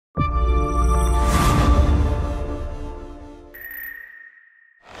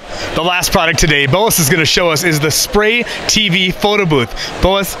The last product today Boas is going to show us is the Spray TV Photo Booth.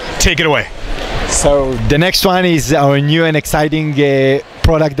 Boas, take it away. So the next one is our new and exciting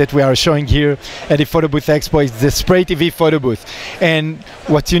product that we are showing here at the Photobooth Expo. It's the Spray TV Photo Booth. And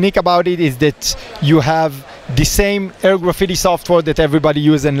what's unique about it is that you have the same air graffiti software that everybody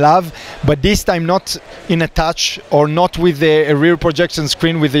use and love, but this time not in a touch or not with a rear projection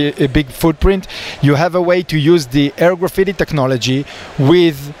screen with a big footprint. You have a way to use the air graffiti technology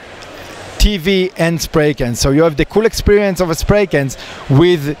with TV and spray cans. So you have the cool experience of a spray cans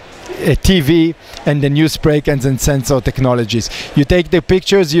with a TV and the new spray cans and sensor technologies. You take the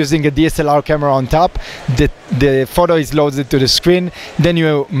pictures using a DSLR camera on top, the photo is loaded to the screen, then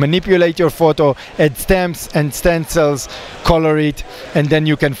you manipulate your photo, add stamps and stencils, color it, and then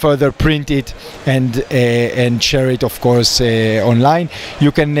you can further print it and share it, of course, online.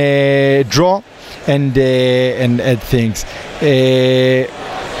 You can draw and add things.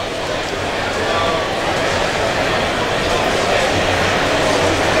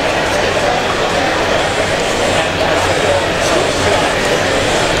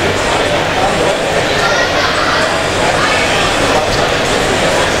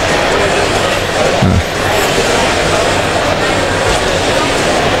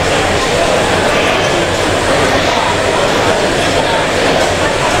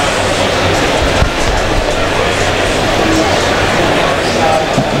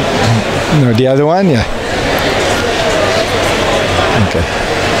 No, the other one, yeah. Okay.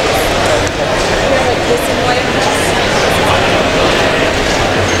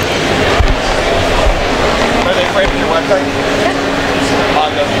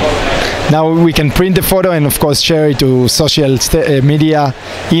 Now we can print the photo and of course share it to social media,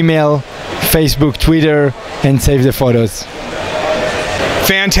 email, Facebook, Twitter, and save the photos.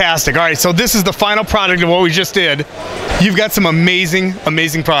 Fantastic. All right, so this is the final product of what we just did. You've got some amazing,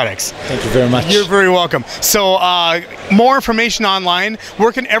 amazing products. Thank you very much. You're very welcome. So more information online.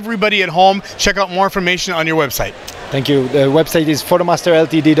 Where can everybody at home check out more information on your website? Thank you. The website is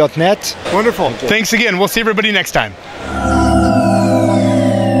photomasterltd.net. Wonderful. Thanks again. We'll see everybody next time.